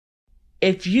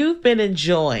If you've been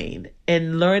enjoying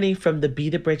and learning from the Be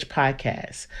the Bridge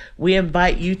podcast, we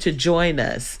invite you to join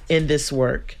us in this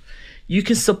work. You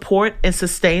can support and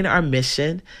sustain our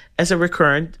mission as a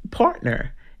recurring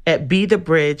partner at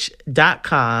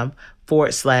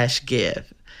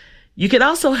bethebridge.com/give. You can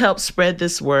also help spread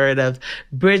this word of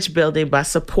bridge building by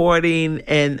supporting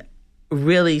and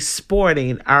really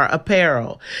sporting our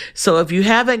apparel. So if you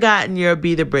haven't gotten your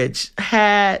Be the Bridge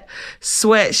hat,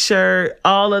 sweatshirt,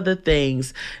 all of the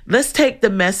things, let's take the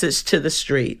message to the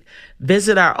street.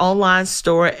 Visit our online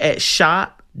store at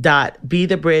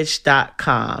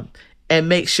shop.bethebridge.com and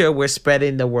make sure we're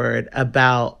spreading the word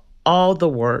about all the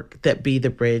work that Be the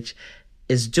Bridge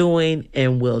is doing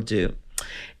and will do.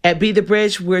 At Be the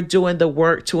Bridge, we're doing the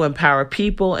work to empower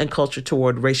people and culture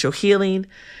toward racial healing,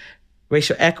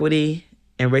 racial equity,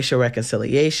 and racial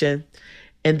reconciliation.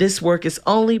 And this work is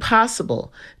only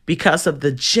possible because of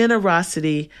the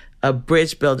generosity of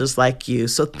bridge builders like you.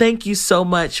 So thank you so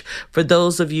much for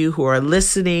those of you who are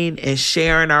listening and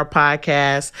sharing our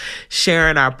podcast,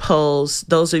 sharing our posts,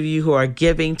 those of you who are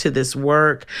giving to this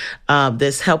work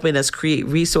that's helping us create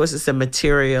resources and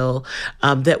material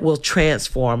that will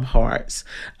transform hearts.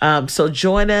 So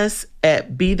join us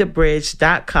at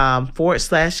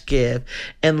bethebridge.com/give,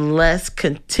 and let's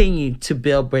continue to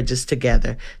build bridges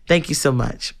together. Thank you so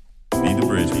much. Be the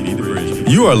Bridge, Be the Bridge.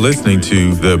 You are listening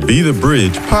to the Be the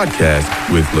Bridge podcast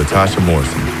with Latasha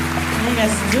Morrison. How you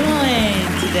guys doing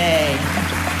today?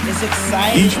 It's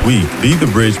exciting. Each week, Be the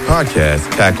Bridge podcast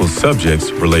tackles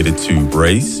subjects related to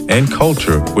race and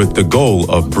culture with the goal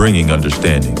of bringing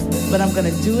understanding. But I'm going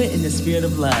to do it in the spirit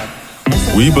of love.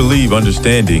 We believe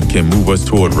understanding can move us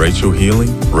toward racial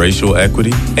healing, racial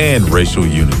equity, and racial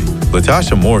unity.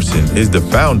 Latasha Morrison is the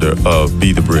founder of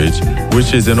Be the Bridge,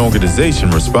 which is an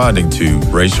organization responding to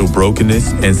racial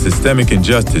brokenness and systemic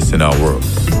injustice in our world.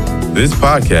 This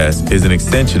podcast is an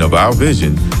extension of our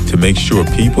vision to make sure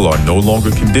people are no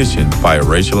longer conditioned by a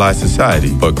racialized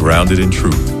society, but grounded in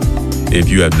truth. If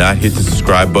you have not hit the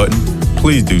subscribe button,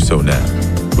 please do so now.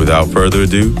 Without further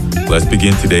ado, let's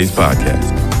begin today's podcast.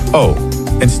 Oh,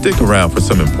 and stick around for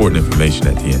some important information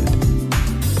at the end.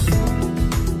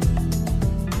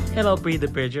 Hello, Be the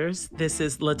Bridgers. This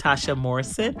is Latasha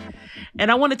Morrison,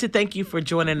 and I wanted to thank you for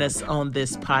joining us on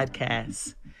this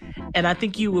podcast. And I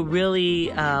think you will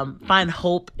really find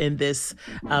hope in this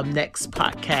next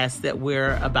podcast that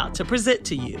we're about to present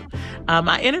to you.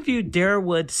 I interviewed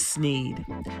Durwood Snead.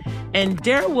 And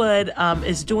Durwood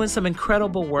is doing some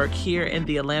incredible work here in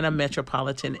the Atlanta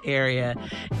metropolitan area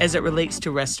as it relates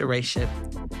to restoration.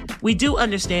 We do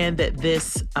understand that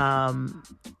this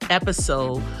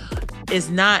episode is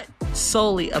not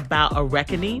solely about a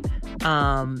reckoning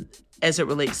as it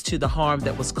relates to the harm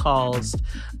that was caused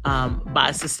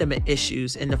by systemic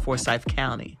issues in the Forsyth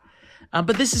County.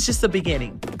 But this is just the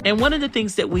beginning. And one of the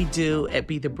things that we do at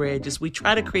Be the Bridge is we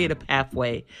try to create a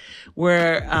pathway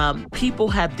where people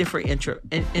have different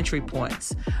entry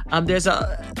points. There's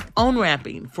a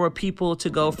on-ramping for people to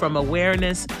go from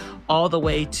awareness all the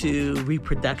way to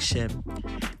reproduction.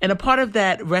 And a part of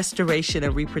that restoration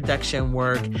and reproduction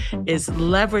work is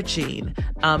leveraging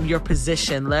your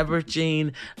position,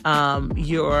 leveraging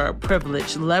your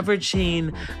privilege,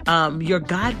 leveraging your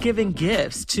God-given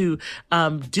gifts to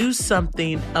do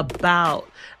something about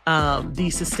the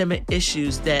systemic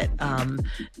issues that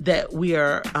we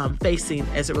are facing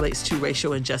as it relates to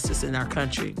racial injustice in our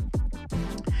country.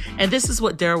 And this is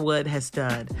what Durwood has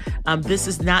done. This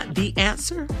is not the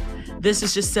answer. This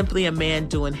is just simply a man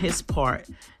doing his part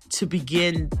to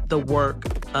begin the work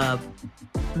of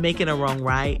making a wrong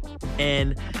right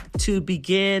and to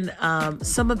begin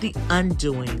some of the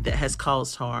undoing that has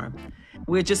caused harm.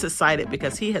 We're just excited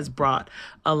because he has brought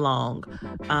along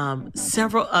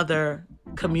several other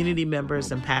community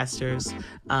members and pastors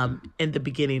in the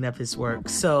beginning of his work.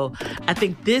 So I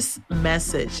think this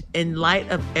message, in light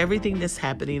of everything that's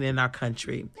happening in our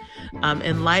country,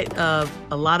 in light of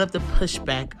a lot of the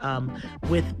pushback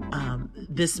with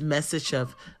this message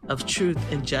of truth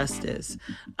and justice,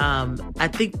 I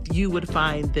think you would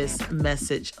find this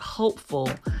message hopeful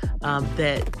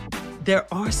that there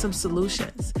are some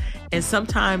solutions. And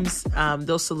sometimes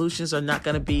those solutions are not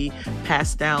going to be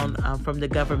passed down from the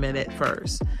government at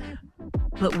first.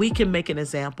 But we can make an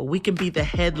example. We can be the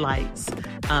headlights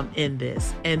in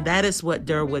this. And that is what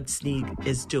Durwood Snead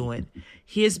is doing.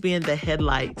 He is being the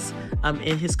headlights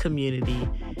in his community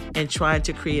and trying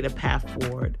to create a path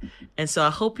forward. And so I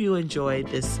hope you enjoyed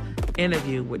this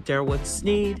interview with Durwood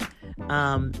Snead.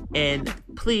 And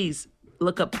please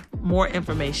look up more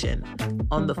information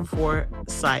on the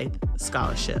Forsyth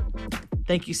Scholarship.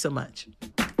 Thank you so much.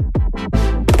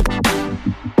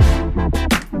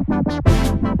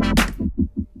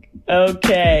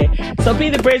 Okay. So Be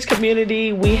the Bridge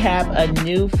community, we have a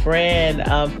new friend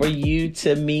for you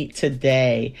to meet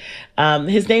today.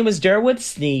 His name is Durwood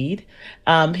Snead.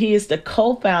 He is the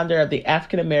co-founder of the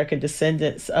African American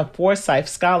Descendants of Forsyth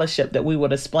Scholarship that we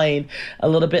will explain a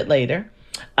little bit later.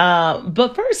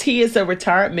 But first, he is a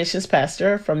retired missions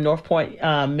pastor from North Point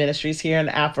Ministries here in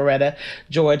Alpharetta,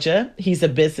 Georgia. He's a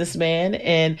businessman,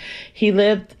 and he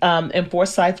lived in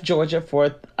Forsyth, Georgia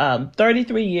for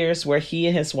 33 years, where he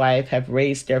and his wife have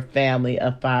raised their family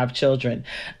of 5 children.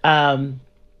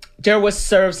 Durwood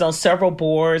serves on several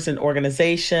boards and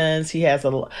organizations. He has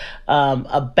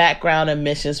a background in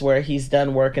missions where he's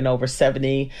done work in over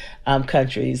 70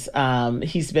 countries.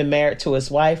 He's been married to his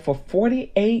wife for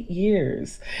 48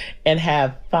 years and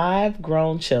have 5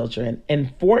 grown children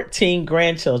and 14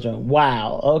 grandchildren.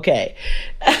 Wow. Okay.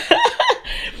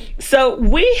 So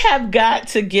we have got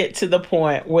to get to the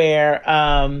point where,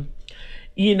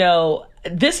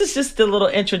 this is just the little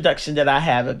introduction that I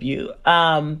have of you.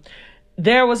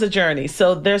 There was a journey.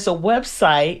 So there's a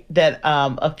website that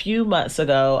a few months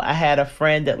ago, I had a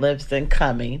friend that lives in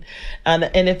Cumming. And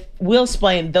if we'll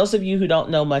explain, those of you who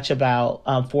don't know much about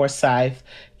Forsyth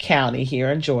County here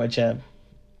in Georgia,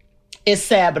 it's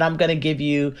sad, but I'm going to give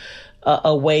you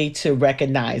a way to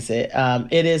recognize it.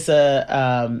 It is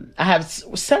I have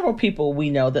several people we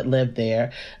know that live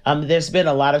there. There's been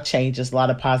a lot of changes, a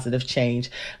lot of positive change.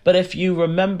 But if you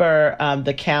remember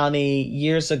the county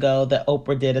years ago that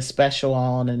Oprah did a special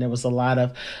on, and there was a lot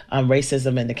of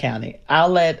racism in the county. I'll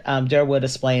let Durwood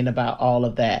explain about all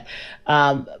of that.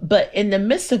 But in the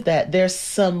midst of that, there's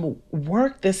some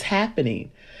work that's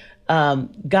happening.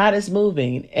 God is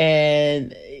moving,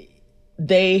 and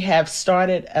they have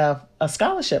started a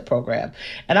scholarship program.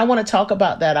 And I want to talk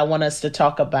about that. I want us to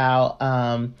talk about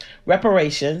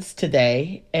reparations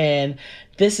today. And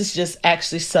this is just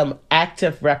actually some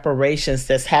active reparations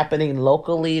that's happening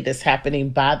locally, that's happening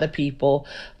by the people,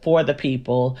 for the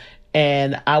people.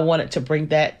 And I wanted to bring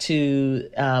that to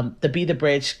the Be the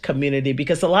Bridge community,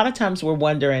 because a lot of times we're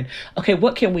wondering, okay,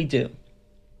 what can we do?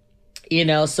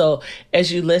 So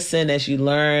as you listen, as you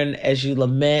learn, as you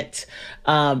lament,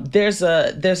 there's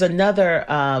another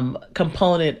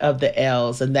component of the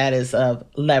L's, and that is of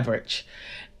leverage.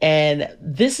 And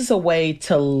this is a way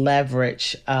to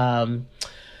leverage your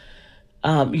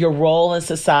role in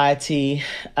society,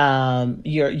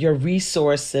 your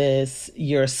resources,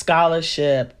 your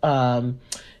scholarship,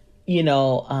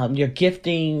 your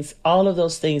giftings, all of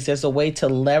those things. There's a way to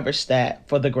leverage that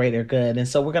for the greater good. And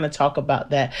so we're going to talk about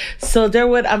that. So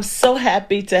Durwood, I'm so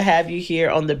happy to have you here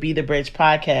on the Be the Bridge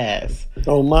podcast.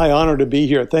 Oh, my honor to be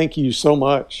here. Thank you so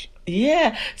much.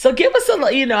 Yeah. So give us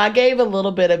I gave a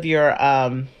little bit of your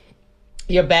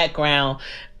background.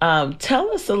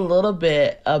 Tell us a little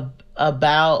bit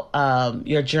about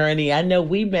your journey. I know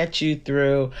we met you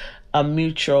through a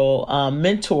mutual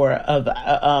mentor of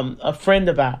a friend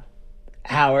of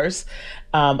ours.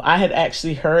 I had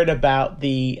actually heard about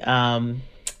the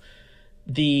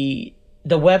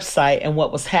website and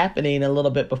what was happening a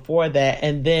little bit before that,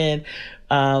 and then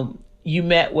you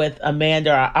met with Amanda,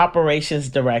 our operations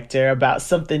director, about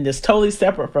something that's totally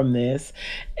separate from this,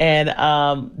 and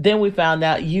then we found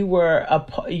out you are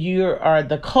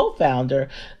the co-founder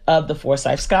of the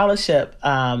Forsyth Scholarship,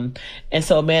 and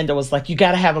so Amanda was like, "You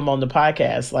got to have him on the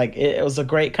podcast." Like it was a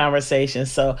great conversation.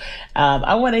 So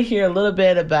I want to hear a little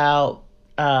bit about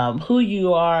who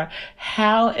you are,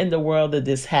 how in the world did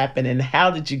this happen, and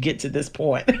how did you get to this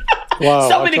point? Wow,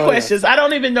 so many questions. I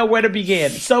don't even know where to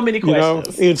begin. So many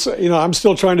questions. I'm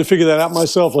still trying to figure that out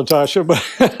myself, Latasha.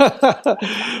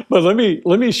 But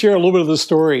let me share a little bit of the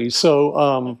story. So,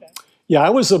 okay. Yeah, I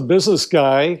was a business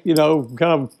guy, kind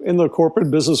of in the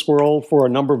corporate business world for a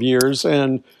number of years,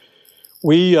 and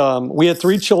we had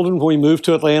 3 children when we moved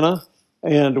to Atlanta,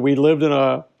 and we lived in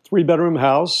a 3-bedroom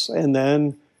house, and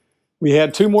then we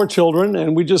had 2 more children,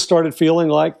 and we just started feeling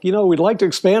like, we'd like to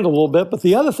expand a little bit. But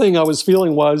the other thing I was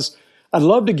feeling was I'd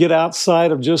love to get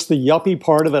outside of just the yuppie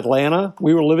part of Atlanta.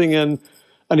 We were living in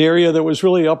an area that was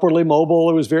really upwardly mobile.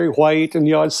 It was very white. And,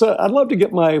 I'd love to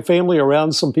get my family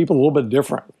around some people a little bit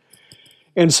different.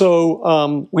 And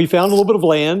so we found a little bit of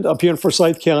land up here in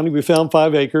Forsyth County. We found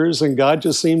 5 acres, and God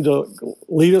just seemed to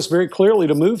lead us very clearly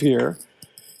to move here.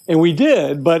 And we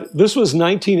did, but this was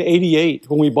 1988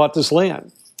 when we bought this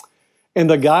land. And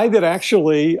the guy that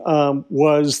actually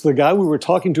was the guy we were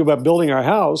talking to about building our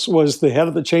house was the head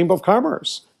of the Chamber of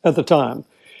Commerce at the time.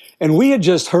 And we had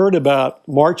just heard about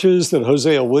marches that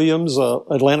Hosea Williams,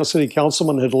 Atlanta City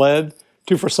Councilman, had led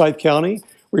to Forsyth County.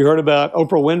 We heard about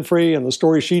Oprah Winfrey and the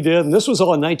story she did. And this was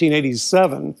all in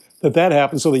 1987 that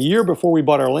happened, so the year before we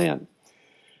bought our land.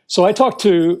 So I talked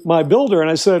to my builder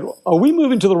and I said, are we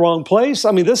moving to the wrong place?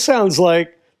 I mean, this sounds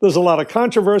like there's a lot of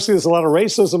controversy, there's a lot of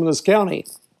racism in this county.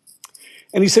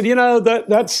 And he said,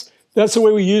 that's the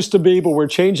way we used to be, but we're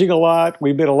changing a lot.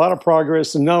 We've made a lot of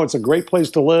progress, and no, it's a great place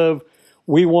to live.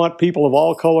 We want people of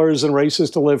all colors and races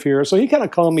to live here. So he kind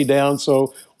of calmed me down.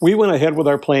 So we went ahead with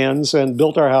our plans and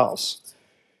built our house.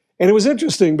 And it was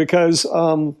interesting because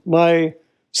my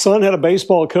son had a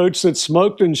baseball coach that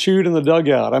smoked and chewed in the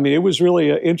dugout. I mean, it was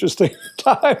really an interesting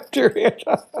time period.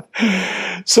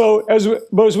 So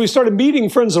as we started meeting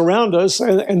friends around us,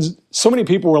 and so many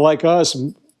people were like us,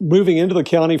 moving into the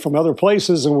county from other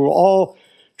places, and we were all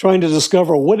trying to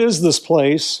discover what is this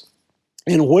place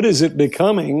and what is it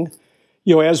becoming,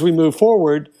 as we move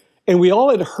forward. And we all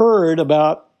had heard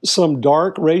about some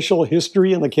dark racial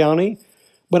history in the county,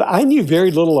 but I knew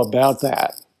very little about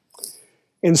that.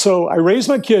 And so I raised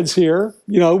my kids here.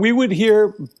 We would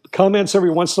hear comments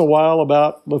every once in a while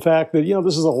about the fact that,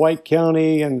 this is a white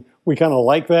county, and we kind of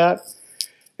like that.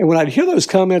 And when I'd hear those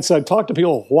comments, I'd talk to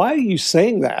people, why are you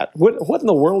saying that? What in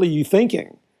the world are you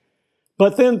thinking?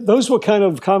 But then those were kind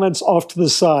of comments off to the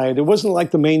side. It wasn't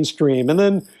like the mainstream. And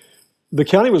then the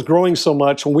county was growing so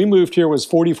much. When we moved here, it was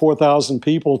 44,000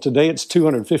 people. Today, it's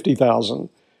 250,000.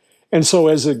 And so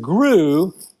as it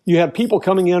grew, you had people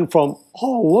coming in from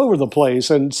all over the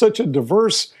place, and such a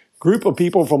diverse group of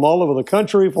people from all over the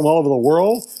country, from all over the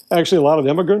world. Actually, a lot of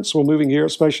immigrants were moving here,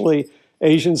 especially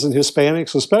Asians and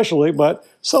Hispanics especially, but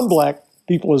some black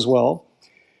people as well.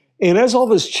 And as all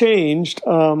this changed,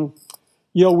 we're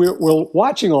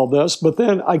watching all this, but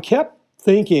then I kept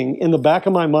thinking in the back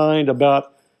of my mind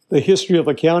about the history of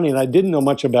the county, and I didn't know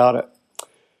much about it.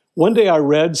 One day I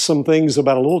read some things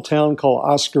about a little town called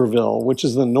Oscarville, which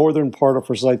is the northern part of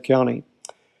Forsyth County.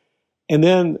 And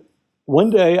then one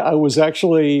day I was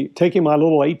actually taking my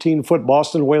little 18-foot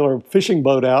Boston Whaler fishing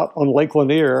boat out on Lake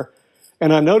Lanier,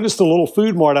 and I noticed the little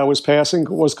food mart I was passing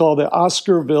was called the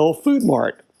Oscarville Food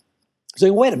Mart.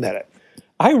 Saying, wait a minute,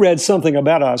 I read something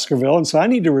about Oscarville, and so I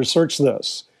need to research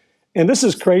this. And this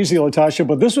is crazy, Latasha,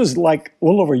 but this was like a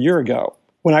little over a year ago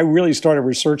when I really started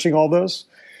researching all this.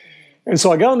 And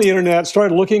so I got on the internet,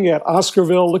 started looking at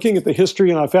Oscarville, looking at the history,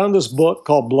 and I found this book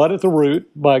called Blood at the Root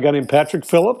by a guy named Patrick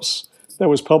Phillips that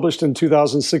was published in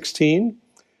 2016.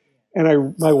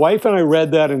 And my wife and I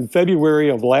read that in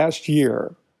February of last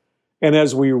year. And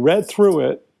as we read through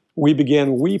it, we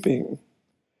began weeping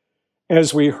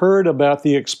as we heard about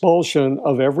the expulsion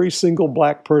of every single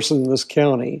black person in this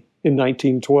county in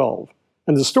 1912.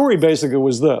 And the story basically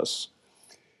was this.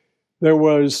 There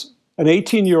was an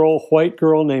 18-year-old white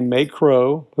girl named May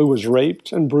Crow who was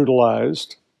raped and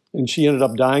brutalized, and she ended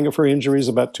up dying of her injuries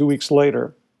about 2 weeks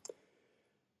later.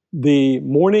 The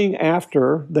morning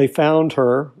after they found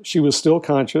her, she was still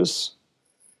conscious.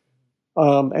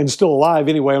 And still alive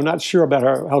anyway. I'm not sure about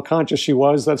how conscious she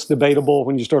was. That's debatable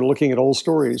when you start looking at old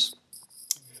stories.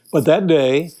 But that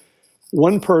day,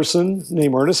 one person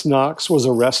named Ernest Knox was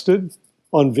arrested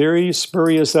on very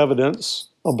spurious evidence.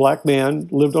 A black man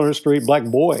lived on her street, black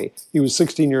boy. He was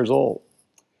 16 years old.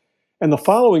 And the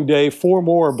following day, 4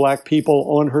 more black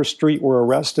people on her street were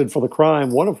arrested for the crime,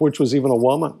 one of which was even a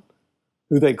woman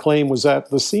who they claim was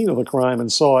at the scene of the crime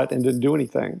and saw it and didn't do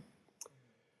anything.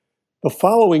 The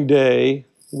following day,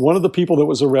 one of the people that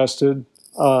was arrested,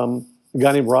 a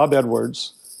guy named Rob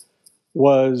Edwards,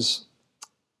 was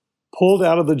pulled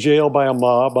out of the jail by a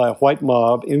white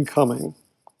mob incoming,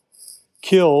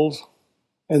 killed,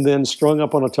 and then strung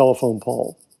up on a telephone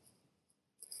pole.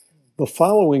 The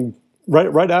following,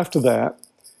 right after that,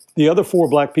 the other 4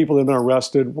 black people that had been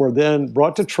arrested were then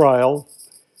brought to trial.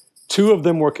 2 of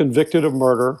them were convicted of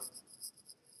murder,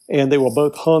 and they were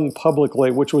both hung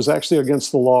publicly, which was actually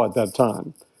against the law at that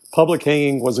time. Public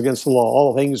hanging was against the law.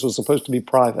 All hangings was supposed to be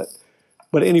private.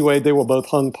 But anyway, they were both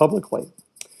hung publicly.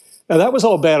 Now, that was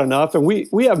all bad enough, and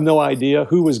we have no idea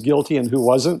who was guilty and who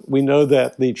wasn't. We know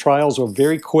that the trials were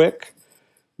very quick.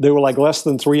 They were like less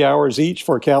than 3 hours each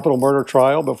for a capital murder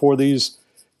trial before these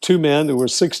 2 men who were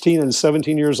 16 and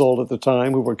 17 years old at the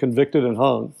time who were convicted and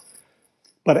hung.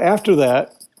 But after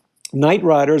that, night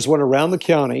riders went around the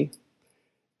county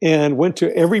and went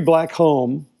to every black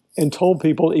home and told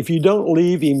people, if you don't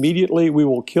leave immediately, we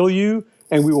will kill you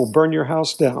and we will burn your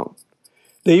house down.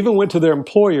 They even went to their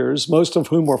employers, most of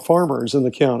whom were farmers in the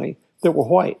county that were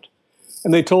white.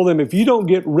 And they told them, if you don't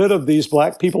get rid of these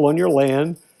black people on your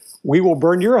land, we will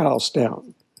burn your house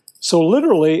down. So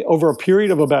literally, over a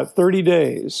period of about 30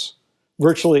 days,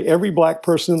 virtually every black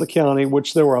person in the county,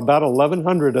 which there were about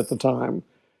 1,100 at the time,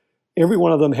 every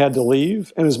one of them had to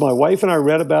leave. And as my wife and I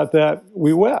read about that,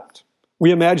 we wept. We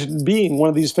imagined being one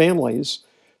of these families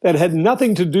that had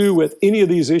nothing to do with any of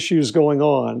these issues going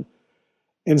on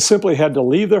and simply had to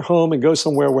leave their home and go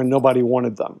somewhere where nobody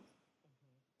wanted them.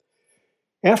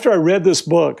 After I read this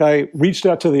book, I reached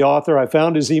out to the author. I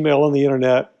found his email on the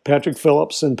internet, Patrick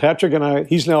Phillips. And Patrick and I,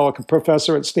 he's now a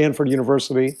professor at Stanford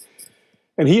University.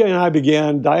 And he and I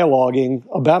began dialoguing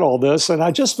about all this. And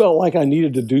I just felt like I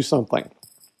needed to do something.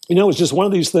 You know, it's just one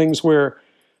of these things where,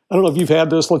 I don't know if you've had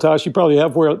this, Latasha, you probably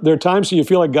have, where there are times where you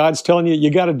feel like God's telling you,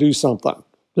 you got to do something.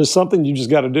 There's something you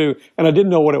just got to do. And I didn't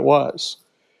know what it was.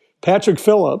 Patrick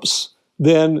Phillips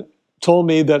then told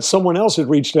me that someone else had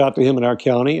reached out to him in our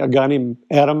county, a guy named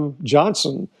Adam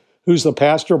Johnson, who's the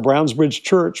pastor of Brownsbridge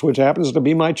Church, which happens to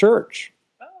be my church.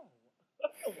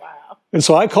 Oh, wow. And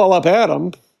so I call up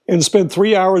Adam and spent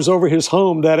 3 hours over his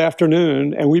home that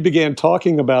afternoon, and we began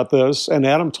talking about this. And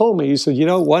Adam told me, he said, you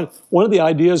know, one of the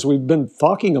ideas we've been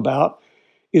talking about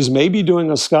is maybe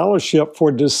doing a scholarship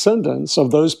for descendants of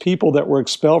those people that were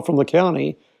expelled from the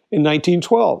county in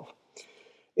 1912.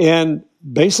 And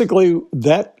basically,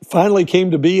 that finally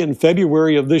came to be in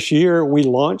February of this year. We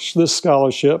launched this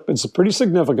scholarship. It's pretty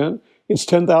significant. It's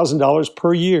 $10,000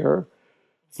 per year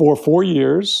for 4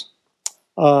 years,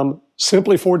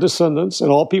 simply for descendants. And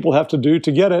all people have to do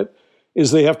to get it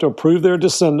is they have to approve their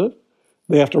descendant.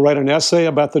 They have to write an essay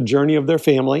about the journey of their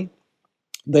family.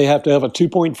 They have to have a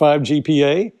 2.5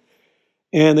 GPA,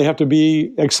 and they have to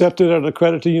be accepted at an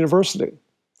accredited university.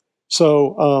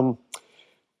 So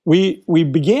we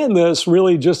began this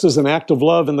really just as an act of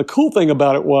love. And the cool thing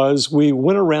about it was we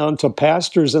went around to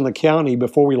pastors in the county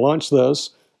before we launched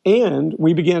this, and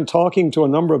we began talking to a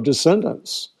number of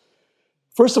descendants.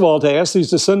 First of all, to ask these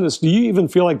descendants, do you even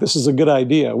feel like this is a good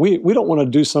idea? We don't want to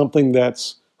do something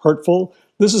that's hurtful.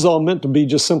 This is all meant to be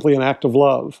just simply an act of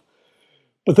love.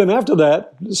 But then after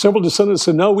that, several descendants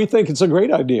said, no, we think it's a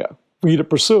great idea for you to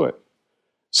pursue it.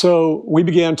 So we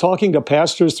began talking to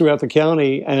pastors throughout the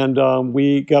county, and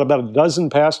we got about a dozen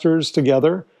pastors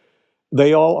together.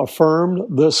 They all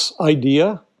affirmed this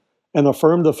idea and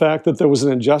affirmed the fact that there was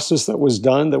an injustice that was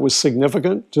done that was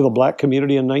significant to the Black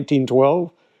community in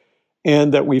 1912,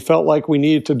 and that we felt like we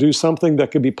needed to do something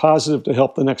that could be positive to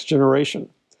help the next generation.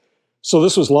 So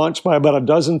this was launched by about a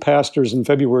dozen pastors in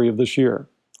February of this year.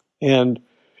 And,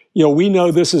 you know, we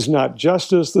know this is not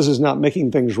justice. This is not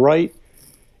making things right.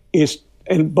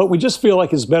 But we just feel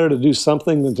like it's better to do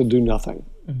something than to do nothing.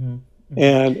 Mm-hmm. Mm-hmm.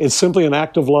 And it's simply an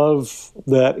act of love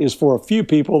that is for a few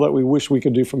people that we wish we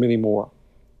could do for many more.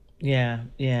 Yeah.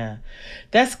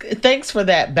 Thanks for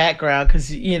that background,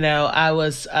 because, you know, I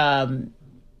was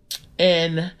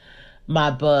in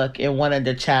my book, in one of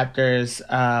the chapters,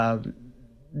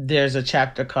 there's a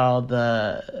chapter called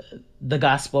the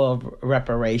Gospel of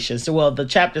Reparations. Well, the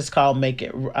chapter's called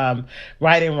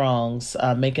Righting Wrongs,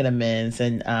 Making Amends.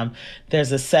 And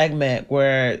there's a segment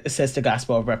where it says the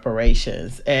Gospel of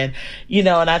Reparations. And, you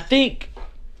know, and I think,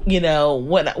 you know,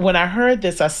 when I heard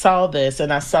this, I saw this,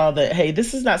 and I saw that, hey,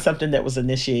 this is not something that was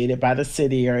initiated by the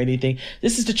city or anything.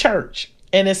 This is the church.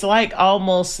 And it's like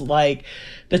almost like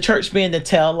the church being the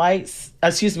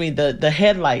the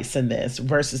headlights in this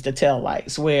versus the tail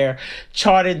lights, where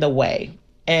charting the way.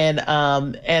 And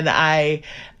I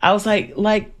was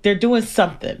like they're doing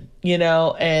something, you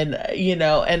know, and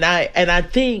I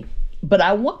think, but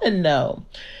I want to know,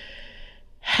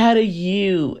 how do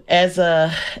you as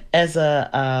a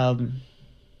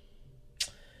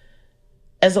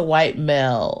white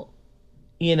male,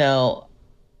 you know,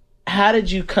 how did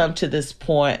you come to this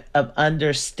point of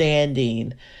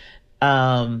understanding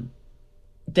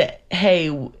that,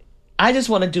 hey, I just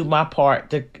want to do my part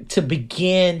to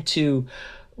begin to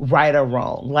right or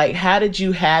wrong? Like, how did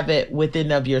you have it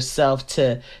within of yourself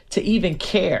to even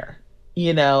care?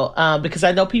 You know, because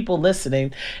I know people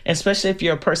listening, especially if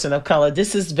you're a person of color,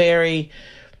 this is very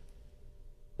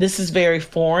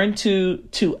foreign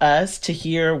to us to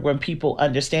hear when people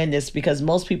understand this, because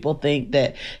most people think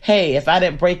that, hey, if I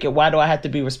didn't break it, why do I have to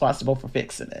be responsible for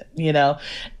fixing it? You know,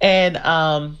 and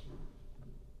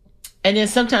then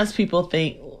sometimes people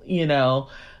think, you know,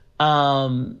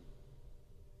 oh,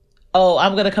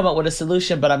 I'm going to come up with a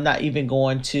solution, but I'm not even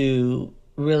going to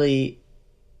really,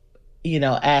 you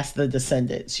know, ask the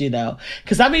descendants, you know,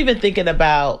 because I'm even thinking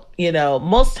about, you know,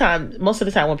 most of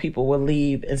the time when people will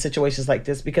leave in situations like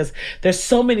this, because there's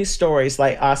so many stories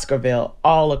like Oscarville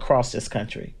all across this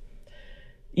country.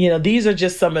 You know, these are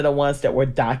just some of the ones that were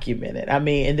documented. I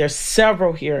mean, and there's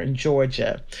several here in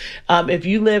Georgia. If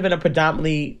you live in a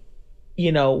predominantly,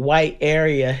 you know, white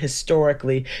area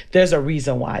historically, there's a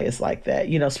reason why it's like that,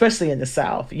 you know, especially in the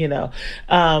South, you know.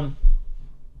 And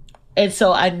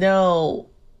so I know,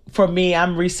 for me,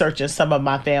 I'm researching some of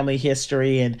my family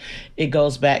history, and it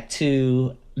goes back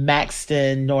to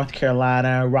Maxton, North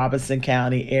Carolina, Robinson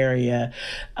County area.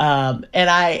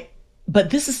 But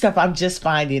this is stuff I'm just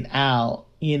finding out,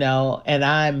 and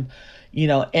I'm,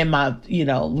 in my,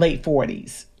 late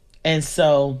 40s. And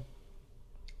so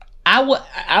I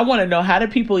want to know, how do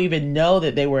people even know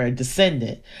that they were a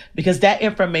descendant? Because that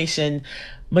information,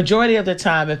 majority of the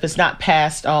time, if it's not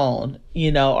passed on,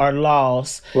 or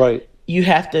lost, right, you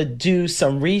have to do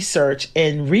some research,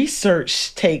 and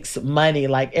research takes money.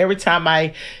 Like every time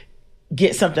I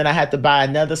get something, I have to buy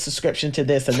another subscription to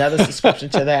this, another subscription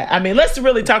to that. I mean, let's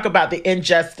really talk about the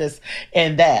injustice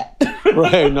in that.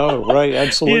 Right. No, right.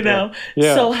 Absolutely.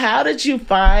 Yeah. So how did you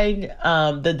find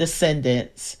the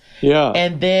descendants? Yeah.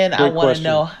 And then Great I want to question.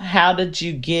 know, how did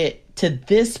you get to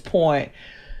this point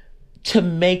to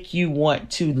make you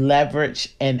want to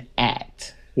leverage and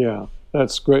act? Yeah,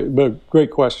 that's great. But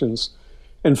great questions.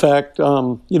 In fact,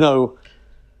 the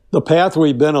path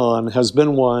we've been on has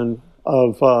been one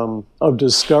of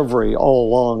discovery all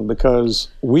along, because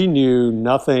we knew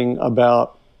nothing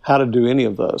about how to do any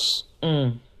of this.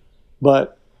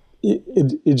 But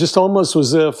it just almost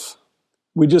was as if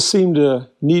we just seemed to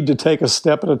need to take a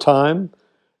step at a time,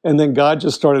 and then God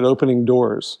just started opening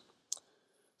doors.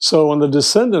 So on the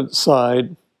descendant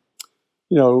side,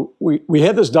 we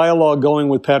had this dialogue going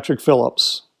with Patrick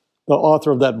Phillips, the author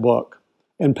of that book.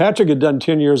 And Patrick had done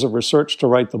 10 years of research to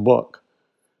write the book.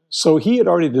 So he had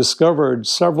already discovered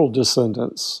several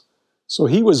descendants. So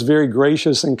he was very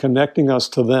gracious in connecting us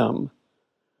to them,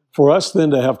 for us then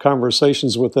to have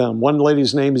conversations with them. One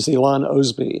lady's name is Elan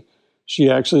Osby. She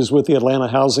actually is with the Atlanta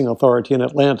Housing Authority in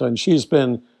Atlanta, and she's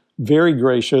been very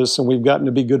gracious, and we've gotten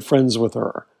to be good friends with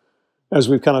her as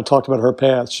we've kind of talked about her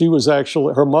path.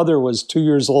 Her mother was 2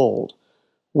 years old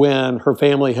when her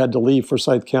family had to leave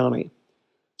Forsyth County.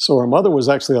 So her mother was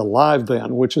actually alive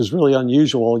then, which is really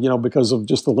unusual, because of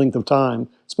just the length of time.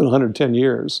 It's been 110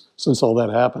 years since all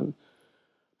that happened.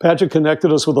 Patrick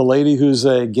connected us with a lady who's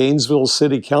a Gainesville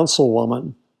City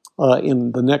Councilwoman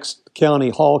in the next county,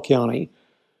 Hall County,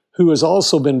 who has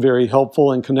also been very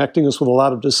helpful in connecting us with a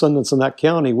lot of descendants in that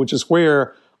county, which is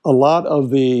where a lot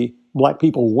of the Black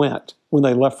people went when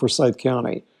they left Forsyth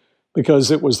County,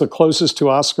 because it was the closest to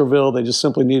Oscarville. They just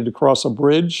simply needed to cross a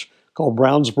bridge called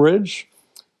Brown's Bridge,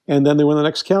 and then they were in the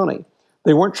next county.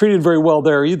 They weren't treated very well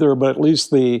there either, but at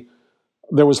least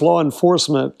there was law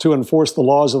enforcement to enforce the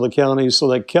laws of the county, so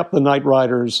they kept the night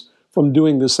riders from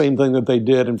doing the same thing that they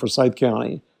did in Forsyth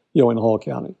County, in Hall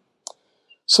County.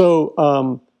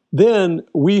 So then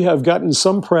we have gotten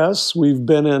some press. We've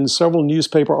been in several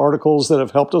newspaper articles that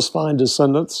have helped us find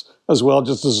descendants as well,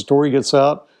 just as the story gets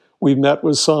out. We've met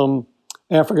with some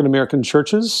African-American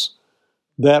churches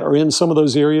that are in some of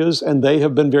those areas, and they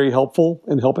have been very helpful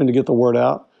in helping to get the word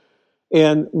out.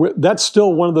 And that's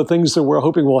still one of the things that we're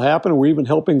hoping will happen. We're even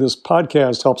hoping this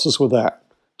podcast helps us with that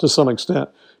to some extent,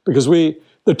 because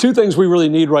the two things we really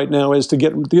need right now is to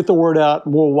get the word out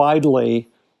more widely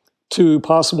to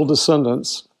possible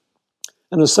descendants.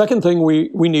 And the second thing we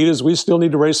need is we still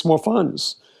need to raise some more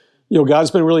funds.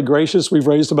 God's been really gracious. We've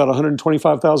raised about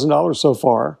 $125,000 so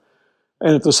far.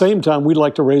 And at the same time, we'd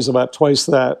like to raise about twice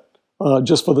that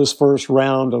just for this first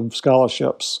round of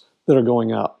scholarships that are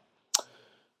going out.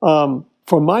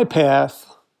 For my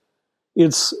path,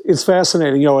 it's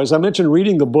fascinating. As I mentioned,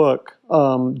 reading the book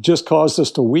just caused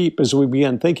us to weep as we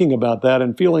began thinking about that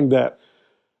and feeling that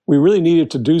we really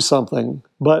needed to do something.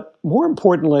 But more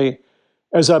importantly,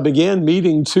 as I began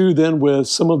meeting too then with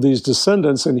some of these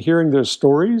descendants and hearing their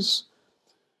stories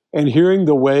and hearing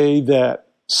the way that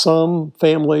some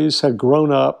families had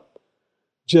grown up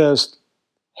just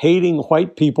hating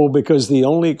white people because the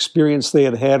only experience they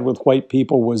had had with white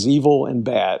people was evil and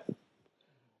bad.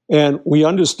 And we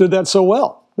understood that so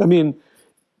well. I mean,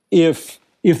 if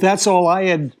that's all I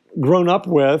had grown up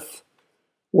with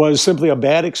was simply a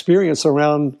bad experience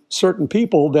around certain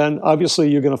people, then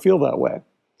obviously you're going to feel that way.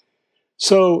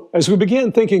 So as we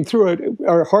began thinking through it,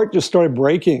 our heart just started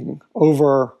breaking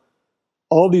over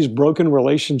all these broken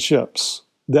relationships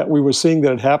that we were seeing that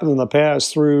had happened in the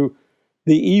past through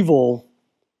the evil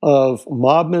of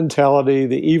mob mentality,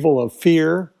 the evil of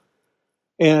fear.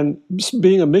 And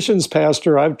being a missions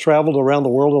pastor, I've traveled around the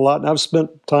world a lot, and I've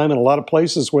spent time in a lot of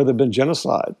places where there've been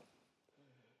genocide.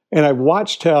 And I've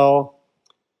watched how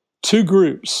two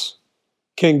groups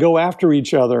can go after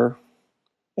each other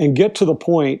and get to the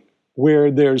point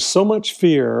where there's so much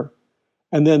fear,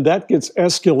 and then that gets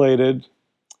escalated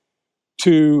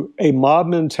to a mob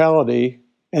mentality,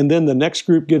 and then the next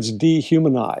group gets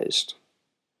dehumanized.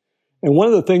 And one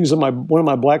of the things that one of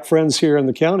my Black friends here in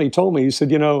the county told me, he said,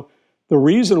 the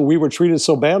reason we were treated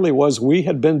so badly was we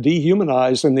had been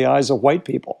dehumanized in the eyes of white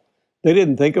people. They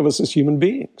didn't think of us as human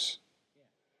beings.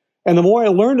 And the more I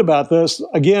learned about this,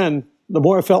 again, the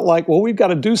more I felt like, well, we've got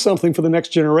to do something for the next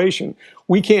generation.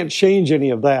 We can't change any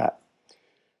of that.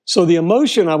 So the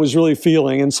emotion I was really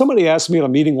feeling, and somebody asked me at a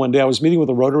meeting one day, I was meeting with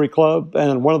a Rotary Club,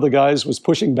 and one of the guys was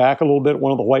pushing back a little bit,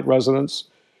 one of the white residents.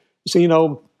 He said,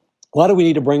 why do we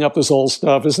need to bring up this old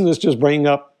stuff? Isn't this just bringing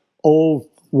up old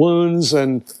wounds?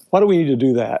 And why do we need to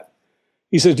do that?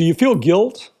 He says, do you feel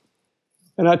guilt?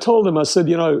 And I told him, I said,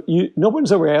 no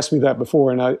one's ever asked me that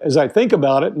before. And as I think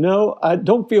about it, no, I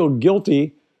don't feel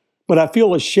guilty, but I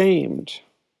feel ashamed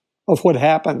of what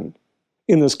happened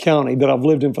in this county that I've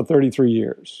lived in for 33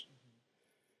 years.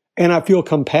 And I feel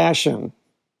compassion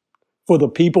for the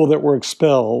people that were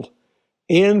expelled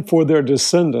and for their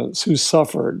descendants who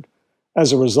suffered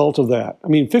as a result of that.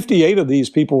 58 of these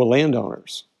people were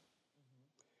landowners.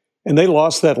 And they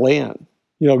lost that land,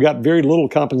 got very little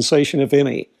compensation, if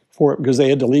any, for it because they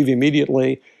had to leave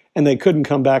immediately and they couldn't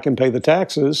come back and pay the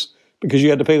taxes because you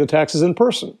had to pay the taxes in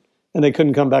person and they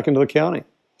couldn't come back into the county.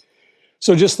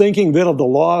 So just thinking then of the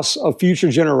loss of future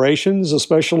generations,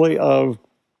 especially of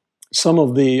some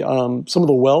of the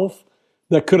wealth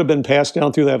that could have been passed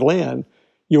down through that land,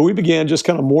 we began just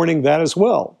kind of mourning that as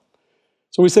well.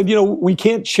 So we said, we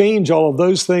can't change all of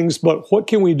those things, but what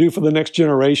can we do for the next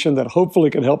generation that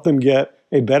hopefully could help them get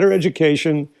a better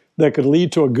education, that could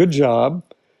lead to a good job,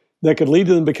 that could lead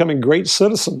to them becoming great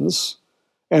citizens,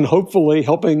 and hopefully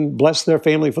helping bless their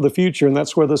family for the future. And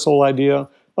that's where this whole idea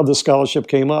of the scholarship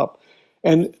came up.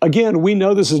 And again, we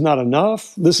know this is not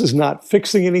enough. This is not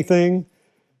fixing anything,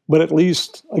 but at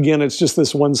least, again, it's just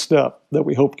this one step that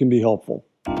we hope can be helpful.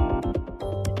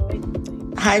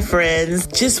 Hi, friends.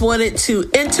 Just wanted to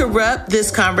interrupt this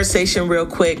conversation real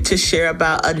quick to share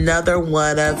about another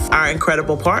one of our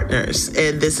incredible partners,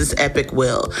 and this is Epic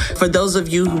Will. For those of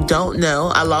you who don't know,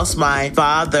 I lost my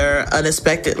father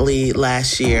unexpectedly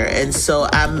last year, and so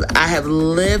I have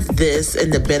lived this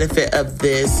and the benefit of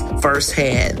this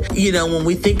firsthand. When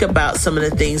we think about some of the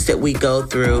things that we go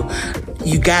through,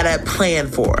 you gotta plan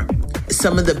for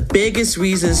some of the biggest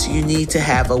reasons you need to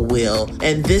have a will.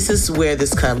 And this is where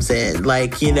this comes in.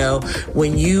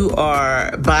 When you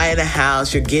are buying a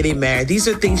house, you're getting married, these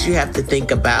are things you have to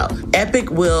think about.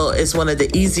 Epic Will is one of the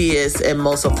easiest and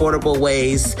most affordable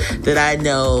ways that I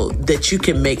know that you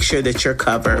can make sure that you're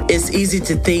covered. It's easy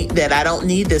to think that I don't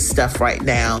need this stuff right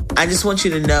now. I just want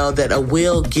you to know that a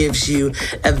will gives you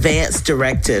advance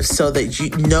directives so that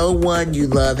no one you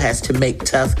love has to make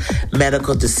tough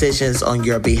medical decisions on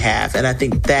your behalf. And I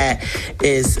think that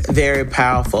is very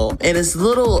powerful. In as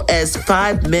little as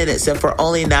 5 minutes and for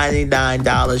only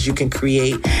 $99, you can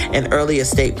create an early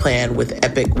estate plan with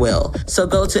Epic Will. So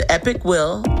go to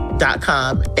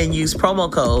epicwill.com and use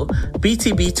promo code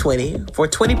BTB20 for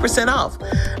 20% off.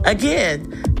 Again,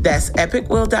 that's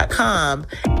epicwill.com.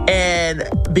 And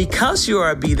because you are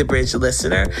a Be the Bridge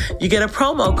listener, you get a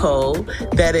promo code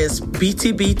that is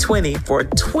BTB20 for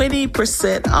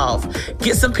 20% off.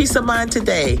 Get some peace of mind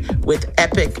today with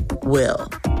Epic Will.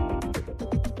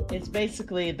 It's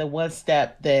basically the one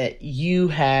step that you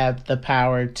have the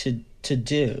power to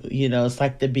do. It's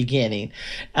like the beginning,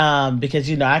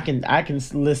 because I can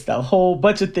list a whole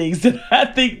bunch of things that I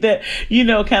think that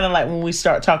kind of like when we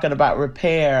start talking about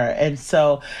repair. And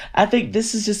so I think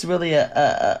this is just really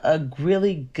a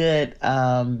really good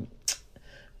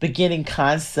beginning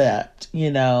concept,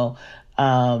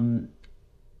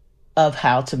 of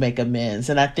how to make amends.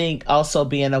 And I think also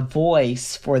being a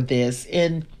voice for this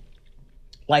in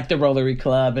like the Rotary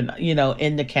Club and,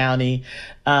 in the county,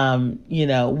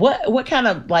 what kind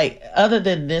of, like, other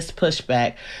than this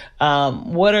pushback,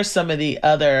 what are some of the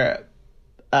other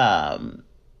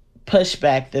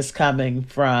pushback that's coming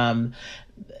from,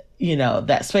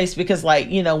 that space? Because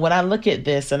when I look at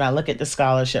this and I look at the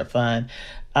scholarship fund,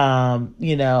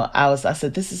 I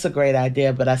said, this is a great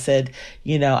idea, but I said,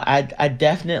 I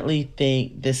definitely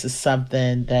think this is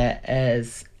something that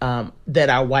that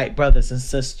our white brothers and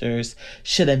sisters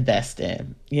should invest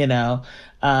in.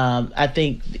 I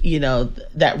think,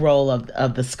 that role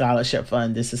of the scholarship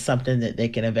fund, this is something that they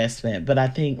can invest in. But I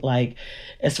think, like,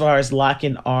 as far as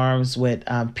locking arms with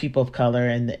people of color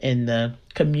in the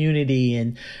community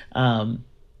and,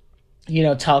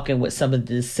 talking with some of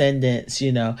the descendants,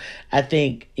 I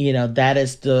think, that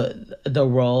is the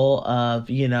role of,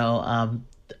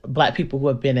 Black people who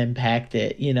have been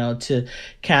impacted, to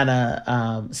kind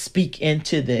of speak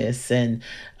into this and,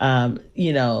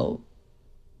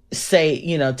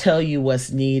 say, tell you what's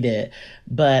needed.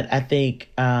 But I think,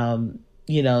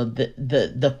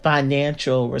 the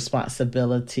financial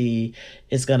responsibility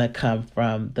is going to come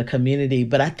from the community.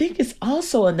 But I think it's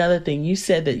also another thing. You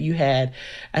said that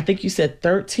I think you said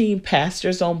 13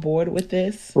 pastors on board with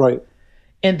this. Right.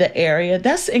 In the area.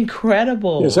 That's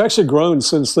incredible. It's actually grown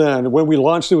since then. When we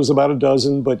launched, it was about a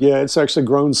dozen, but yeah, it's actually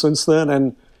grown since then.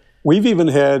 And we've even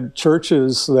had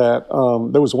churches that,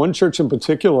 there was one church in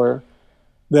particular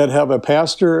that have a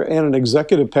pastor and an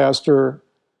executive pastor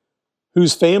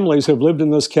whose families have lived in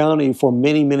this county for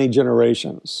many, many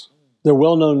generations. They're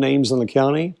well-known names in the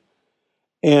county.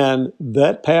 And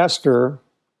that pastor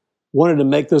wanted to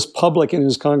make this public in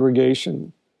his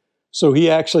congregation. So he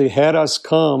actually had us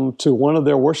come to one of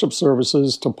their worship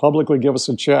services to publicly give us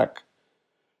a check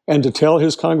and to tell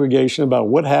his congregation about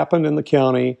what happened in the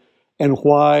county and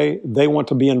why they want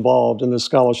to be involved in this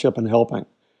scholarship and helping.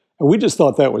 And we just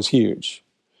thought that was huge.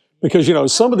 Because,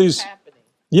 some of these,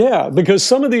 because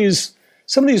some of these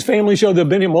families, they've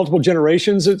been here multiple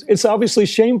generations. It's obviously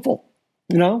shameful,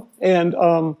 and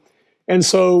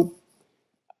so,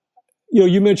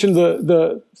 you mentioned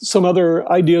the some other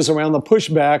ideas around the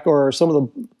pushback or some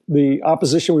of the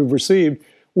opposition we've received.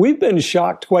 We've been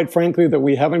shocked, quite frankly, that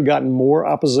we haven't gotten more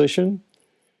opposition.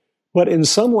 But in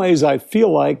some ways, I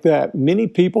feel like that many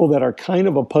people that are kind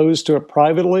of opposed to it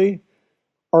privately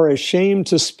are ashamed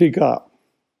to speak up.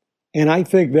 And I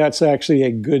think that's actually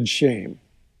a good shame.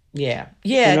 Yeah,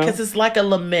 because it's like a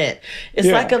lament. It's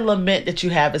like a lament that you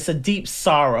have. It's a deep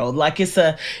sorrow. Like it's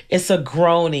a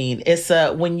groaning. It's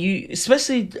when you,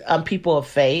 especially people of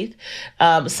faith,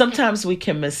 sometimes we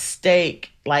can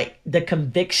mistake like the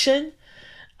conviction,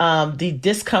 the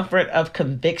discomfort of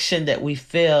conviction that we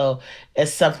feel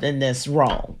as something that's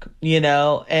wrong,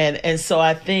 and so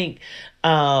I think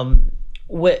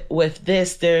with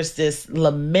this, there's this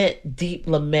lament, deep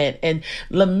lament, and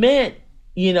lament.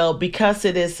 Because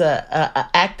it is a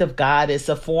act of God, it's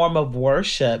a form of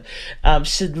worship,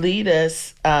 should lead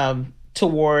us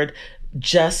toward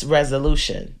just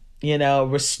resolution,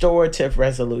 restorative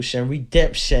resolution,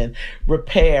 redemption,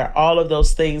 repair, all of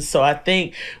those things. So I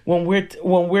think when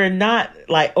we're not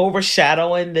like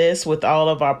overshadowing this with all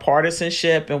of our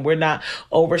partisanship, and we're not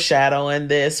overshadowing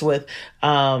this with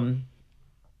a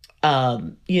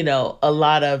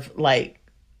lot of like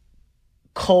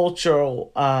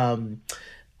cultural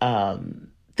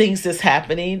things that's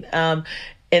happening. And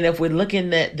if we're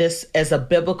looking at this as a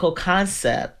biblical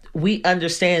concept, we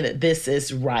understand that this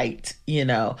is right,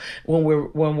 when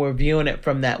we're viewing it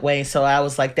from that way. So I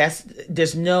was like,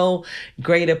 there's no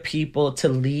greater people to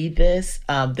lead this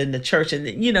than the church.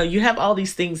 And you have all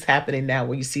these things happening now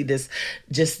where you see this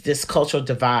cultural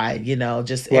divide,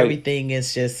 just right. Everything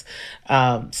is just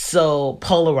so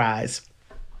polarized.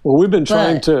 Well, we've been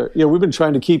trying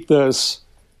to keep this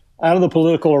out of the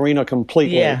political arena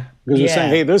completely. Yeah. Because we're saying,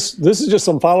 hey, this is just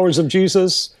some followers of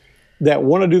Jesus that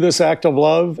want to do this act of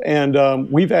love. And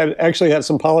we've actually had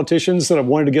some politicians that have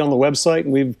wanted to get on the website,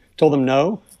 and we've told them,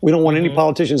 no, we don't want any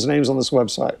politicians' names on this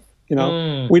website.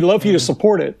 We'd love for you to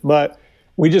support it, but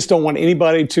we just don't want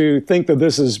anybody to think that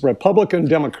this is Republican,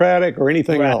 Democratic, or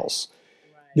anything else.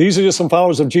 Right. These are just some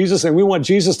followers of Jesus, and we want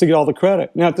Jesus to get all the credit.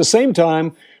 Now, at the same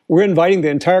time, we're inviting the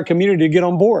entire community to get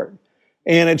on board.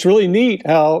 And it's really neat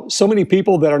how so many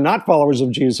people that are not followers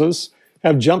of Jesus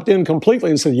have jumped in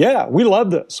completely and said, yeah, we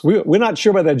love this. We're not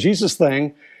sure about that Jesus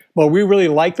thing, but we really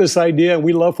like this idea.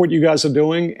 We love what you guys are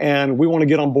doing, and we want to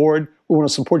get on board. We want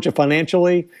to support you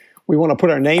financially. We want to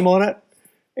put our name on it.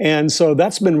 And so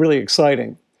that's been really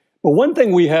exciting. But one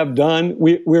thing we have done,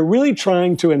 we're really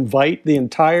trying to invite the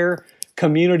entire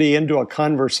community into a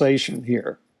conversation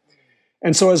here.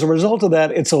 And so as a result of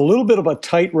that, it's a little bit of a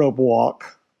tightrope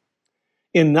walk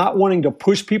in not wanting to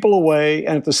push people away,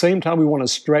 and at the same time, we want to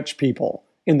stretch people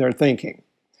in their thinking.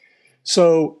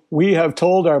 So we have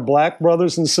told our Black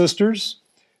brothers and sisters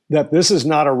that this is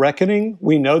not a reckoning.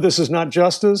 We know this is not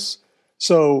justice.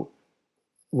 So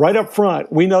right up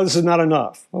front, we know this is not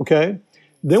enough, okay?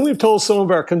 Then we've told some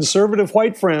of our conservative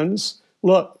white friends,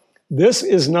 look, this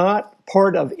is not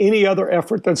part of any other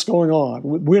effort that's going on.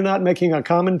 We're not making a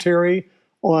commentary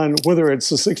on whether it's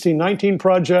the 1619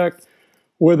 Project,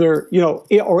 whether,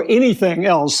 or anything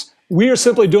else. We are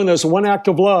simply doing this one act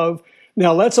of love.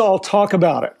 Now let's all talk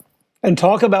about it and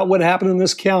talk about what happened in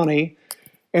this county.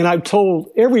 And I've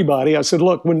told everybody, I said,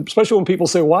 look, especially when people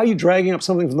say, why are you dragging up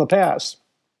something from the past?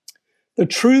 The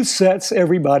truth sets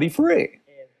everybody free.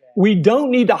 We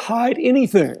don't need to hide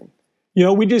anything.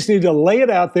 We just need to lay it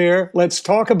out there. Let's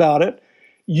talk about it.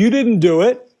 You didn't do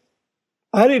it.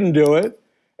 I didn't do it.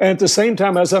 And at the same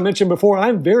time, as I mentioned before,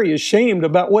 I'm very ashamed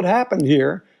about what happened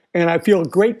here. And I feel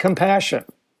great compassion,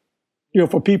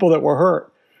 for people that were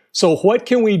hurt. So what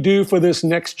can we do for this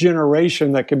next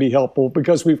generation that can be helpful?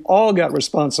 Because we've all got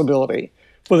responsibility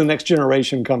for the next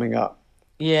generation coming up.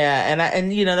 Yeah,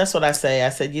 and that's what I say. I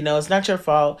said, it's not your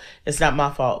fault, it's not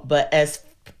my fault, but as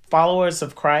followers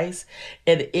of Christ,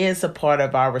 it is a part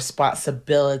of our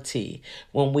responsibility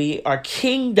when we are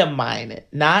kingdom minded,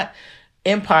 not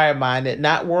empire minded,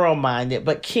 not world minded,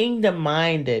 but kingdom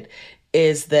minded,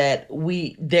 is that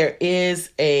there is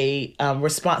a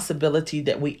responsibility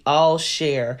that we all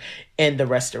share in the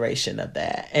restoration of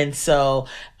that. And so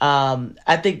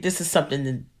I think this is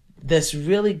something that's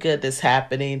really good that's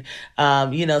happening,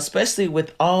 especially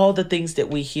with all the things that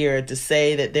we hear, to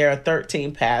say that there are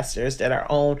 13 pastors that are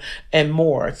on and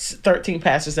more, 13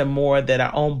 pastors and more that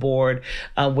are on board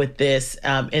with this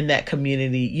in that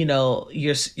community,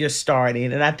 you're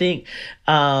starting. And I think,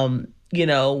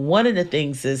 one of the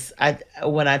things is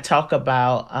when I talk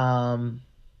about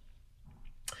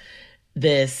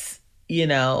this,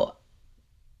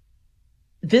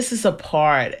 this is a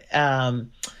part,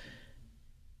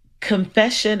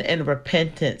 confession and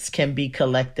repentance can be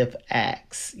collective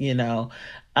acts,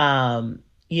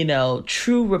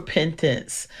 true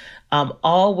repentance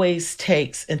always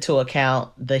takes into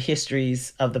account the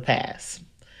histories of the past.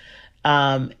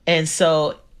 And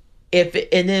so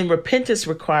and then repentance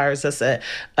requires us a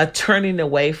turning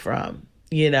away from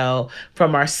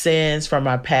our sins, from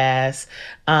our past.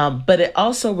 But it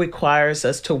also requires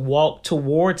us to walk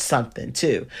towards something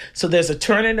too. So there's a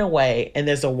turning away and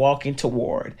there's a walking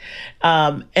toward.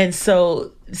 And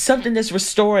so something that's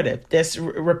restorative, that's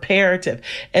reparative.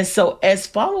 And so as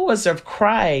followers of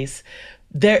Christ,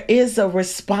 there is a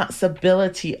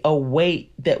responsibility, a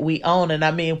weight that we own. And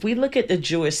I mean, if we look at the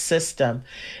Jewish system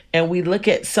and we look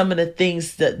at some of the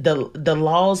things that the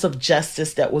laws of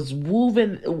justice that was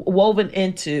woven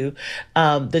into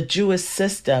the Jewish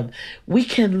system, we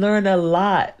can learn a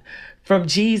lot from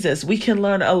Jesus. We can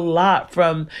learn a lot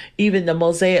from even the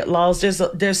Mosaic laws.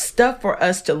 There's stuff for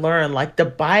us to learn. Like the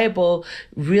Bible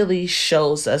really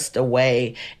shows us the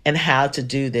way and how to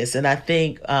do this. And I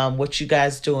think what you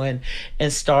guys doing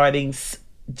and starting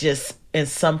just in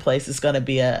some place is going to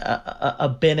be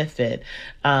a benefit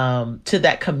to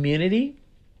that community.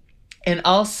 And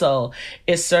also,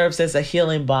 it serves as a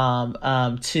healing balm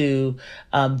to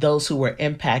those who were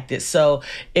impacted. So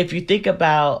if you think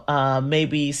about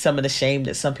maybe some of the shame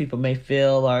that some people may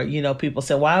feel, or, people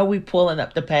say, why are we pulling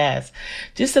up the past?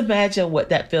 Just imagine what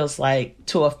that feels like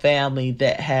to a family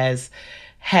that has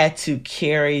had to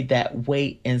carry that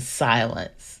weight in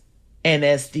silence. And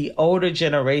as the older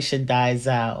generation dies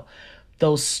out,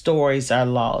 those stories are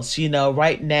lost.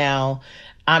 Right now,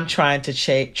 I'm trying to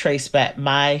trace back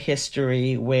my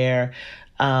history where,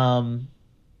 my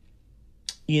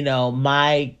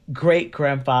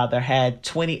great-grandfather had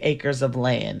 20 acres of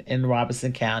land in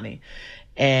Robeson County.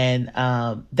 And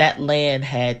that land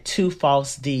had 2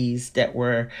 false deeds that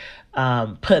were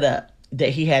put up that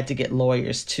he had to get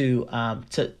lawyers to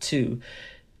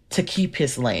keep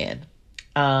his land.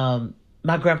 My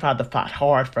great-grandfather fought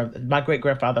hard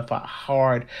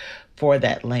for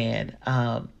that land.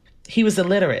 He was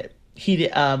illiterate.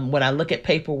 When I look at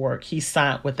paperwork, he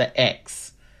signed with an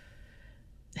X.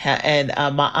 And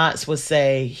my aunts would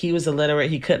say he was illiterate.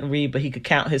 He couldn't read, but he could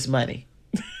count his money.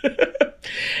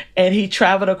 And he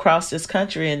traveled across this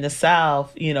country in the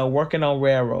South, working on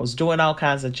railroads, doing all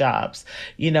kinds of jobs,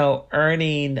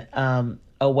 earning a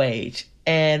wage.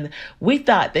 And I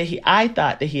thought that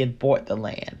he had bought the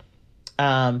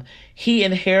land. He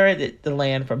inherited the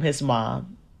land from his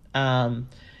mom.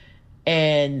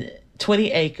 And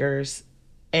 20 acres,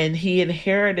 and he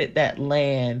inherited that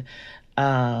land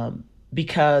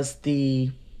because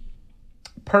the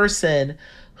person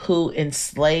who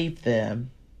enslaved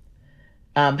them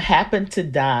happened to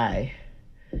die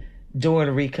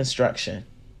during Reconstruction.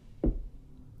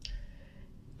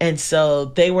 And so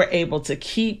they were able to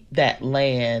keep that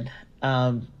land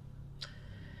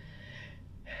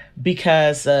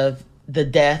because of the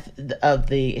death of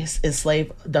the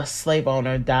slave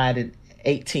owner died in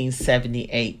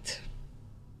 1878.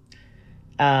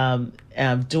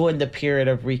 During the period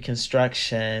of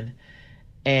Reconstruction.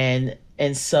 And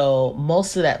so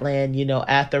most of that land,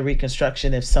 after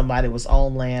Reconstruction, if somebody was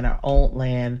on land or owned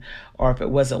land, or if it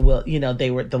wasn't,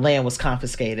 the land was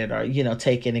confiscated or,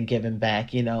 taken and given back,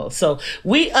 So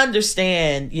we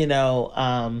understand,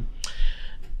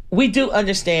 we do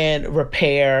understand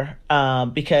repair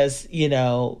because,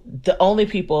 the only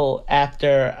people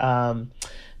after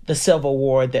the Civil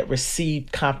War that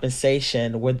received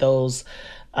compensation were those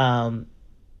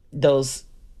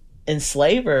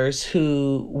enslavers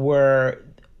who were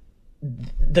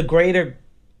the greater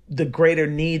the greater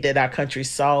need that our country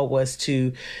saw was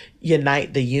to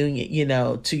unite the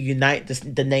union, to unite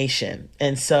the nation.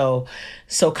 And so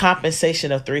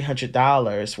compensation of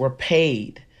 $300 were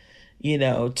paid,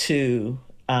 to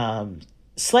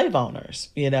slave owners.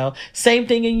 Same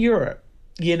thing in Europe.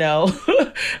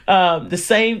 The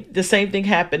same thing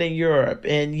happened in Europe.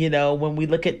 And when we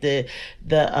look at the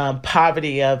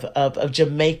poverty of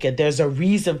Jamaica, there's a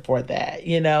reason for that.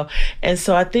 And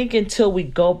so I think until we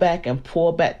go back and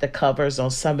pull back the covers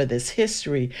on some of this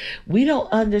history, we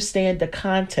don't understand the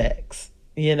context.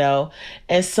 And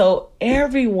so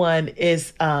everyone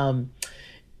is bound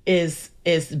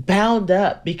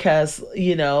up because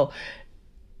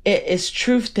it is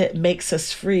truth that makes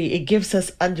us free. It gives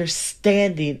us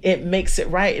understanding. It makes it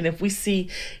right. And if we see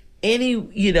any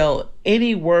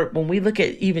work, when we look at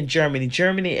even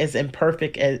Germany as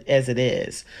imperfect as it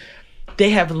is,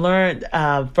 they have learned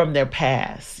from their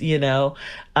past. There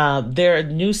are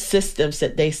new systems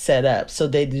that they set up so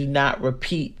they do not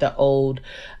repeat the old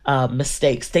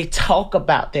mistakes. They talk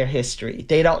about their history.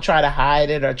 They don't try to hide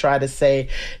it or try to say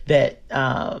that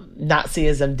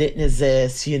Nazism didn't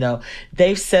exist.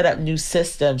 They've set up new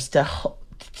systems to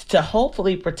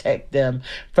hopefully protect them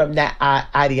from that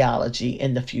ideology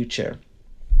in the future.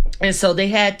 And so they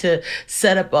had to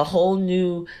set up a whole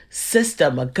new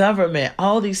system, a government,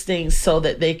 all these things so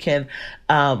that they can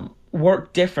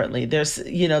work differently. There's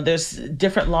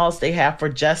different laws they have for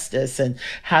justice and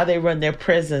how they run their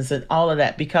prisons and all of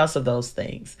that because of those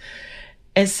things.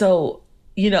 And so,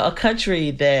 a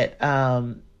country that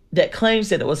claims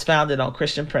that it was founded on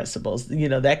Christian principles,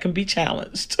 that can be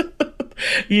challenged,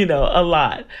 a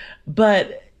lot.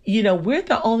 But we're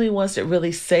the only ones that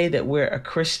really say that we're a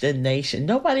Christian nation.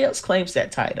 Nobody else claims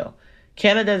that title.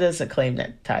 Canada doesn't claim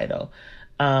that title.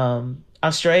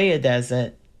 Australia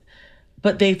doesn't.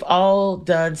 But they've all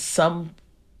done some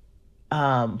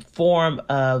form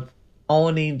of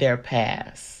owning their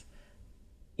past,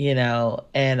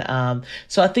 And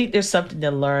so I think there's something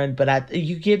to learn. But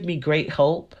you give me great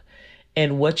hope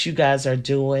in what you guys are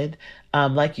doing.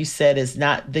 Like you said, is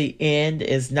not the end,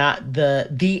 is not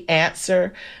the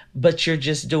answer, but you're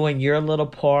just doing your little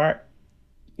part.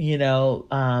 You're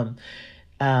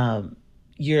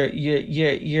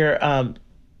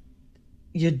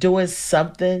doing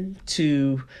something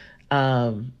to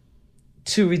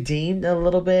redeem a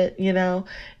little bit,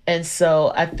 And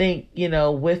so I think,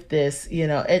 with this,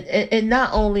 and not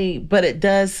only, but it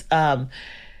does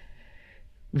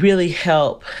really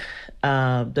help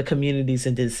the communities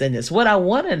and descendants. What I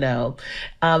want to know,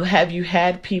 have you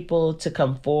had people to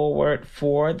come forward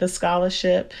for the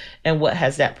scholarship, and what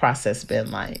has that process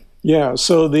been like? Yeah,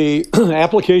 so the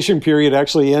application period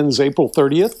actually ends April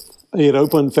 30th. It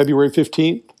opened February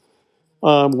 15th.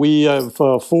 We have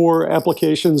 4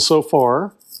 applications so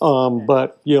far,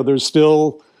 but there's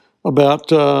still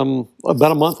about a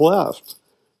month left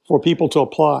for people to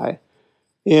apply,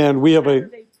 and we have How do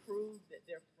they prove that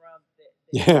they're from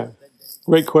yeah.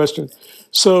 Great question.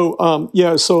 So,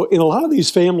 so in a lot of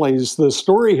these families, the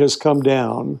story has come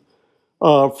down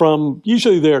from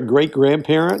usually their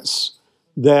great-grandparents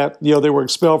that, they were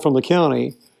expelled from the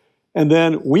county. And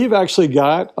then we've actually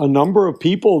got a number of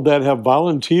people that have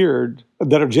volunteered,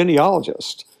 that are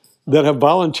genealogists, that have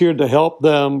volunteered to help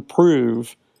them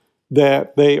prove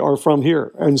that they are from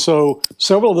here. And so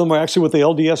several of them are actually with the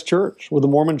LDS Church, with the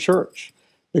Mormon Church,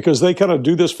 because they kind of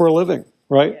do this for a living,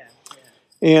 right? Yeah.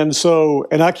 And so,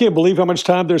 and I can't believe how much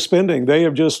time they're spending. They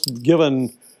have just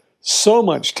given so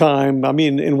much time. I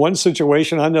mean, in one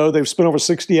situation, I know they've spent over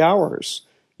 60 hours,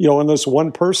 on this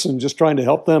one person just trying to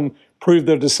help them prove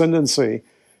their descendancy.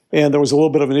 And there was a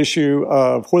little bit of an issue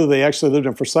of whether they actually lived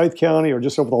in Forsyth County or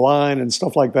just over the line and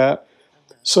stuff like that.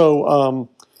 So,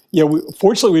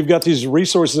 fortunately, we've got these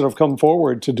resources that have come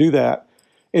forward to do that.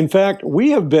 In fact, we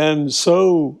have been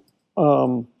so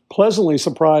pleasantly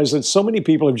surprised that so many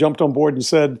people have jumped on board and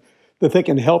said that they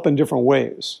can help in different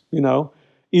ways,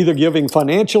 either giving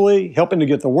financially, helping to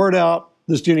get the word out,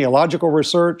 this genealogical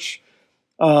research,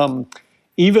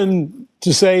 even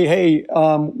to say, hey,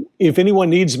 if anyone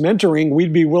needs mentoring,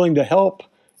 we'd be willing to help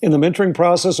in the mentoring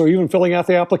process or even filling out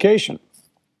the application,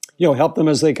 help them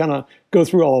as they kind of go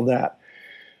through all of that.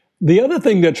 The other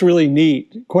thing that's really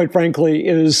neat, quite frankly,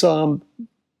 is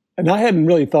and I hadn't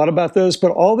really thought about this,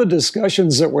 but all the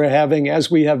discussions that we're having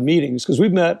as we have meetings, because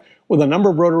we've met with a number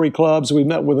of Rotary clubs, we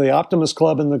met with the Optimist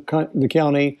Club in the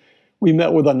county, we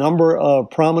met with a number of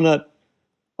prominent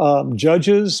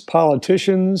judges,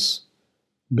 politicians,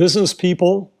 business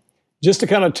people, just to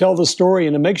kind of tell the story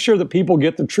and to make sure that people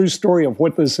get the true story of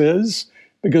what this is,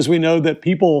 because we know that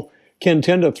people can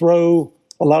tend to throw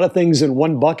a lot of things in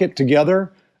one bucket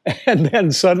together And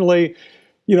then suddenly,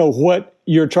 what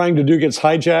you're trying to do gets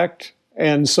hijacked.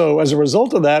 And so as a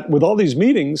result of that, with all these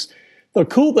meetings, the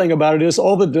cool thing about it is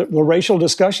all the racial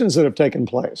discussions that have taken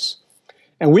place.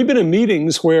 And we've been in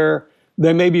meetings where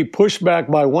they may be pushed back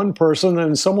by one person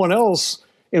and someone else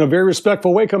in a very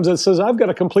respectful way comes in and says, I've got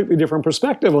a completely different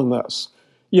perspective on this.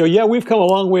 Yeah, we've come a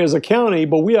long way as a county,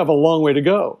 but we have a long way to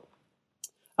go.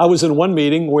 I was in one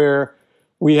meeting where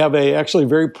we have a actually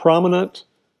very prominent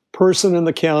person in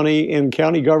the county, in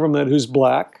county government, who's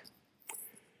black.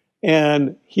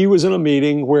 And he was in a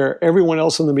meeting where everyone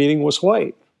else in the meeting was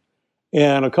white.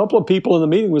 And a couple of people in the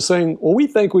meeting was saying, well, we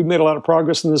think we've made a lot of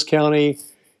progress in this county.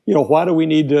 Why do we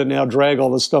need to now drag all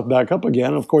this stuff back up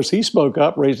again? And of course, he spoke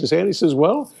up, raised his hand. He says,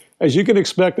 well, as you can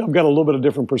expect, I've got a little bit of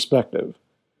different perspective.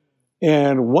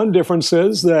 And one difference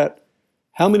is that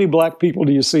how many black people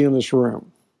do you see in this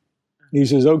room? He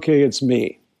says, okay, it's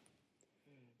me.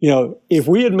 If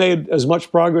we had made as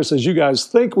much progress as you guys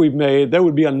think we've made, there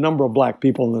would be a number of black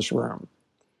people in this room.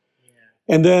 Yeah.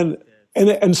 And then,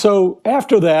 and so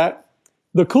after that,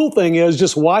 the cool thing is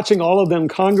just watching all of them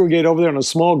congregate over there in a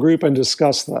small group and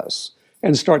discuss this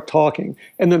and start talking,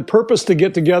 and then purpose to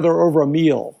get together over a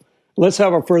meal. Let's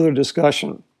have a further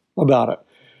discussion about it.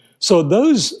 So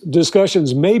those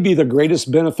discussions may be the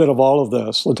greatest benefit of all of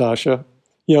this, Latasha.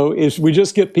 If we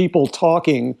just get people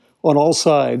talking on all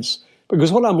sides.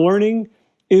 Because what I'm learning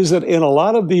is that in a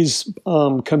lot of these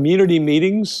community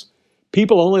meetings,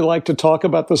 people only like to talk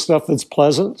about the stuff that's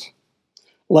pleasant,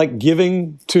 like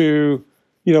giving to,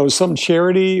 some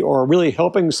charity or really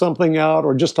helping something out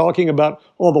or just talking about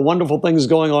all the wonderful things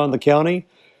going on in the county.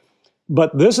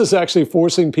 But this is actually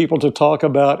forcing people to talk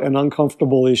about an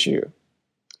uncomfortable issue.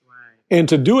 Right. And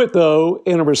to do it, though,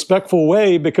 in a respectful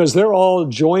way, because they're all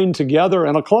joined together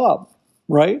in a club,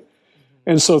 right?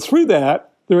 Mm-hmm. And so through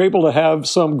that, they're able to have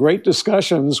some great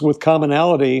discussions with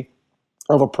commonality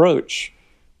of approach,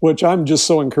 which I'm just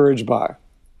so encouraged by.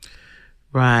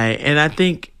 Right. And I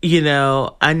think,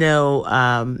 I know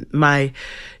my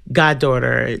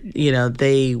goddaughter,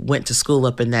 they went to school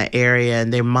up in that area,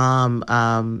 and their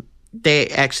mom, they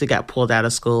actually got pulled out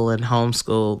of school and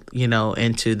homeschooled,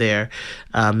 into their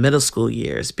middle school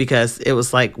years, because it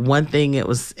was like one thing, it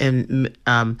was in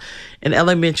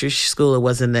elementary school, it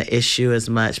wasn't the issue as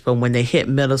much. But when they hit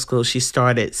middle school, she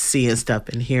started seeing stuff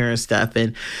and hearing stuff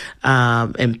and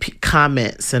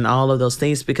comments and all of those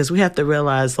things, because we have to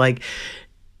realize, like,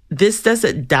 this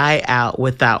doesn't die out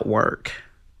without work.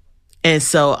 And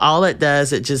so all it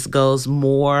does, it just goes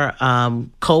more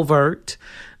covert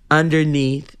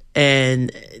underneath,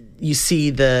 and you see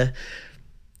the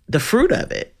fruit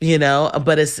of it,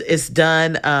 but it's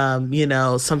done,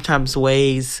 sometimes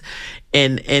ways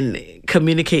and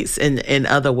communicates in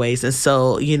other ways. And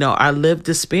so, our lived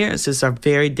experiences are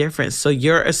very different. So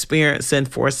your experience in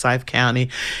Forsyth County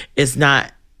is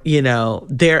not,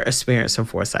 their experience in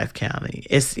Forsyth County.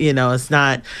 It's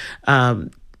not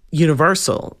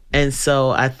universal. And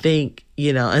so I think,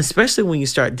 especially when you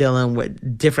start dealing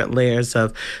with different layers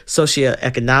of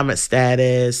socioeconomic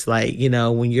status, like,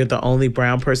 when you're the only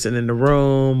brown person in the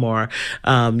room, or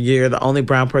you're the only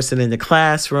brown person in the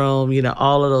classroom,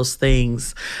 all of those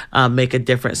things make a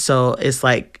difference. So it's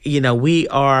like, we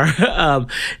are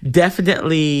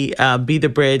definitely Be the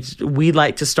Bridge. We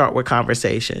like to start with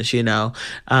conversations,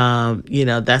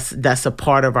 that's a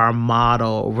part of our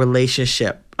model,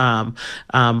 relationship,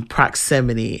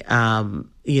 proximity,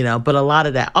 but a lot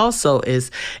of that also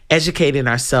is educating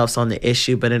ourselves on the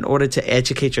issue. But in order to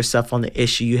educate yourself on the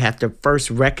issue, you have to first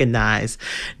recognize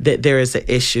that there is an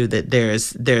issue, that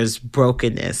there's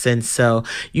brokenness. And so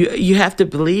you have to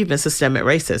believe in systemic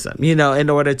racism, in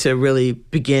order to really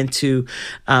begin to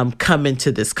come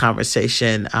into this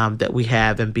conversation that we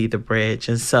have and Be the Bridge.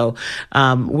 And so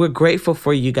we're grateful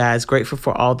for you guys, grateful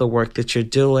for all the work that you're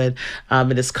doing.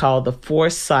 It is called the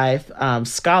Forsyth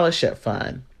Scholarship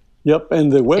Fund. Yep,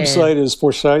 and the website is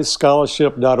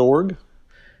forsythscholarship.org,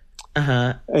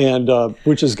 and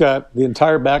which has got the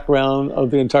entire background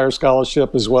of the entire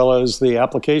scholarship, as well as the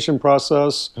application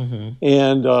process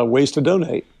and ways to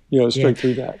donate. Straight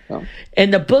through that.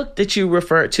 And the book that you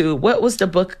referred to, what was the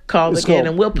book called again?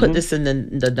 And we'll put this in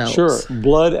the notes. Sure,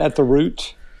 Blood at the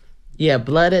Root. Yeah,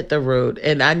 Blood at the Root.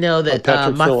 And I know that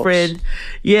my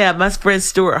friend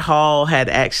Stuart Hall had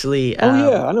actually...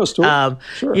 I know Stuart.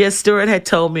 Sure. Yeah, Stuart had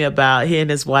told me about, he and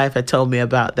his wife had told me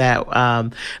about that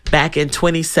back in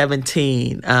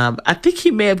 2017. I think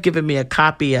he may have given me a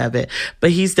copy of it,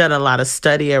 but he's done a lot of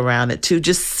study around it too,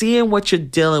 just seeing what you're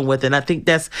dealing with. And I think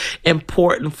that's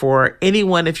important for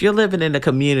anyone, if you're living in a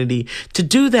community, to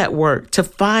do that work, to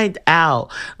find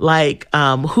out, like,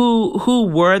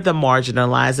 who were the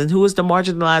marginalized and who was is the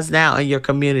marginalized now in your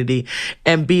community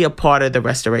and be a part of the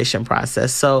restoration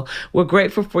process. So we're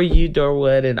grateful for you,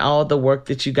 Durwood, and all the work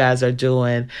that you guys are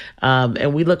doing.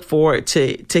 And we look forward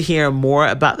to hearing more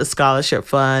about the scholarship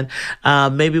fund.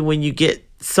 Maybe when you get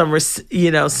some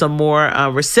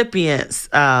more recipients,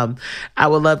 I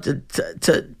would love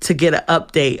to get an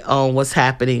update on what's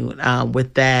happening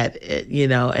with that,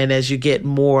 and as you get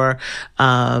more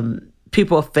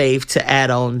people of faith to add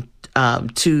on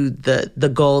to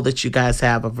the goal that you guys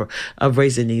have of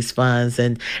raising these funds,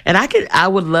 and I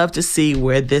would love to see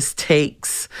where this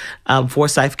takes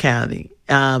Forsyth County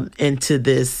into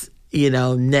this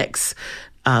next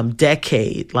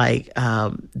decade, like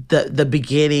the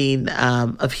beginning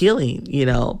of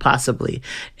healing, possibly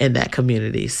in that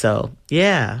community. So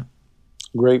yeah.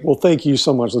 Great. Well, thank you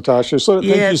so much, Latasha. So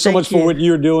thank you so much for what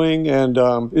you're doing, and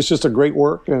it's just a great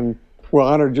work, and we're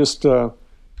honored just to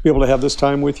be able to have this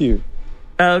time with you.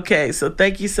 Okay, so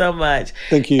thank you so much.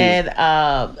 Thank you. And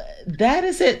that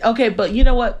is it. Okay, but you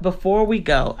know what? Before we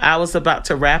go, I was about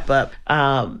to wrap up,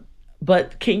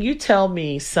 but can you tell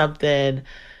me something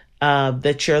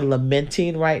that you're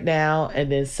lamenting right now,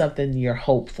 and then something you're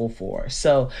hopeful for?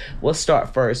 So we'll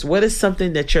start first. What is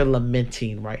something that you're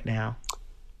lamenting right now?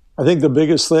 I think the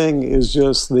biggest thing is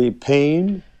just the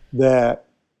pain that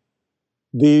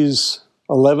these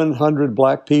 1,100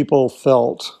 Black people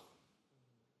felt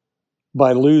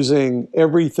by losing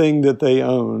everything that they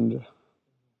owned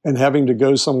and having to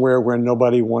go somewhere where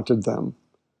nobody wanted them.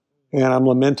 And I'm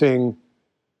lamenting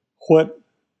what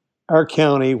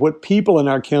people in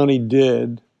our county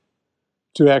did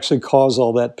to actually cause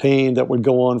all that pain that would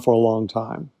go on for a long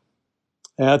time.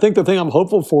 And I think the thing I'm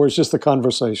hopeful for is just the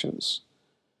conversations.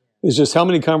 It's just how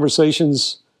many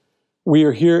conversations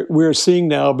we're seeing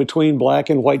now between Black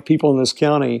and white people in this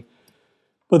county.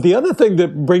 But the other thing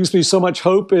that brings me so much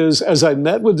hope is, as I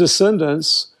met with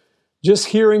descendants, just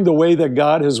hearing the way that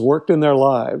God has worked in their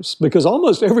lives, because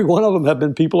almost every one of them have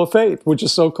been people of faith, which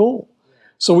is so cool.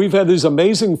 So we've had these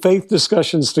amazing faith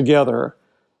discussions together,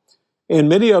 and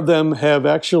many of them have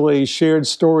actually shared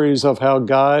stories of how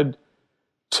God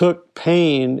took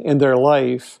pain in their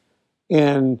life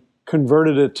and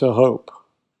converted it to hope.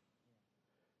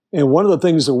 And one of the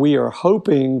things that we are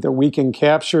hoping that we can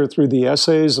capture through the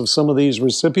essays of some of these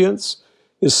recipients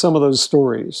is some of those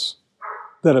stories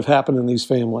that have happened in these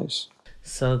families.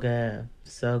 So good.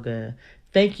 So good.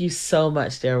 Thank you so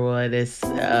much, Durwood. It's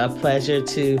a pleasure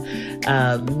to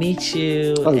meet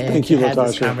you and to have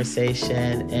this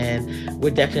conversation. And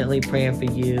we're definitely praying for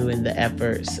you and the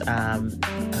efforts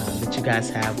that you guys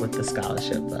have with the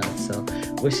scholarship fund. So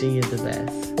wishing you the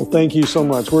best. Well, thank you so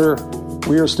much.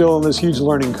 We are still on this huge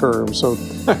learning curve. So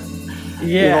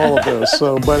in all of this.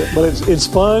 So, but it's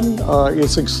fun.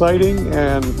 It's exciting,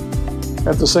 and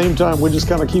at the same time, we're just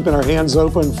kind of keeping our hands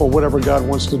open for whatever God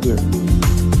wants to do.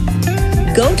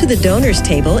 Go to the donors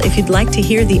table if you'd like to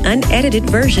hear the unedited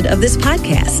version of this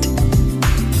podcast.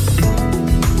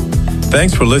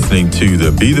 Thanks for listening to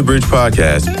the Be the Bridge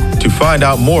podcast. To find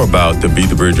out more about the Be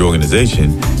the Bridge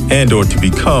organization and or to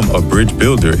become a bridge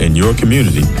builder in your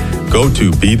community, go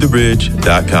to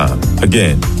BeTheBridge.com.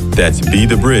 Again, that's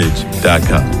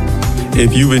BeTheBridge.com.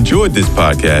 If you've enjoyed this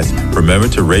podcast, remember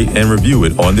to rate and review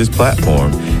it on this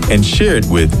platform and share it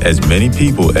with as many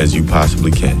people as you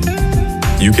possibly can.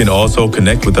 You can also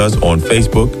connect with us on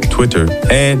Facebook, Twitter,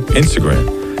 and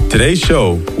Instagram. Today's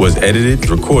show was edited,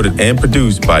 recorded, and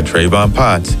produced by Trayvon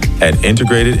Potts at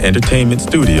Integrated Entertainment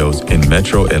Studios in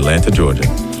Metro Atlanta, Georgia.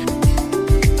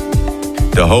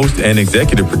 The host and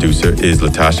executive producer is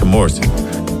Latasha Morrison.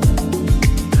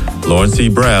 Lauren C.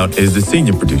 Brown is the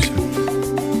senior producer.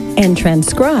 And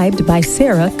transcribed by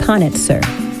Sarah Conitzer.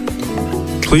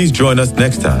 Please join us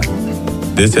next time.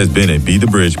 This has been a Be the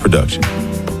Bridge production.